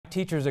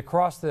Teachers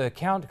across the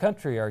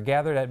country are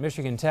gathered at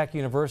Michigan Tech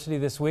University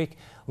this week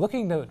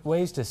looking at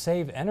ways to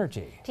save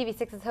energy.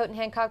 TV6's Houghton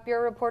Hancock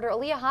Bureau reporter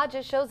Aaliyah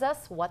Hodges shows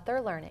us what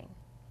they're learning.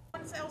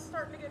 Cells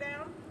starting to go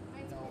down,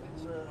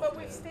 but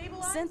we've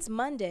stabilized. Since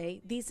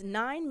Monday, these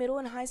 9 middle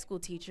and high school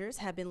teachers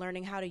have been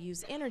learning how to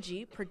use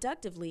energy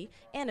productively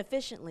and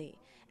efficiently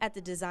at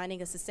the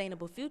Designing a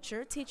Sustainable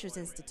Future Teachers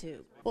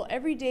Institute. Well,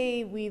 every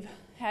day we've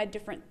had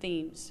different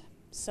themes.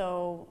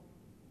 So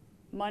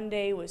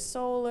Monday was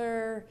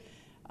solar.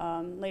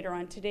 Later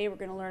on today, we're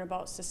going to learn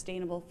about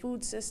sustainable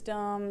food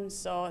systems.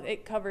 So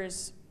it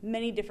covers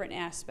many different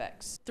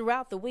aspects.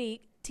 Throughout the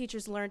week,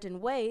 teachers learned in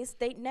ways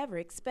they'd never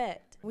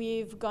expect.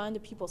 We've gone to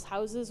people's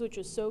houses, which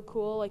was so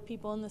cool. Like,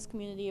 people in this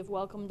community have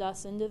welcomed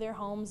us into their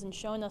homes and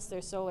shown us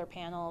their solar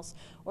panels,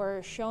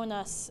 or shown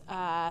us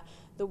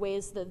the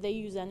ways that they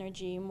use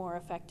energy more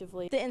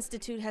effectively. The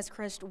Institute has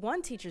crushed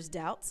one teacher's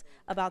doubts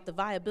about the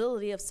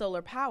viability of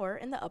solar power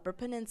in the Upper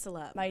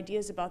Peninsula. My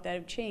ideas about that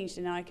have changed,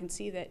 and now I can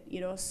see that,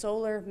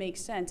 solar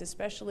makes sense,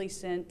 especially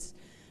since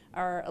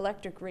our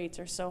electric rates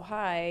are so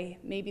high.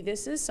 Maybe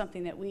this is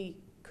something that we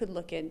could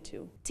look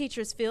into.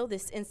 Teachers feel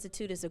this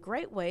institute is a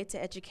great way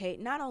to educate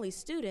not only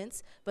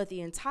students, but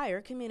the entire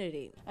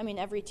community. I mean,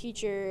 every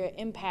teacher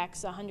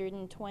impacts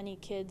 120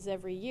 kids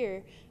every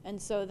year,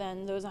 and so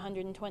then those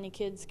 120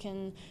 kids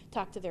can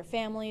talk to their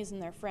families and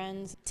their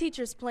friends.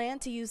 Teachers plan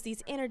to use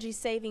these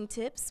energy-saving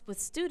tips with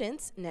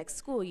students next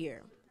school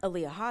year.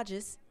 Aaliyah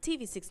Hodges,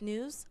 TV6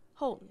 News,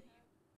 Houghton.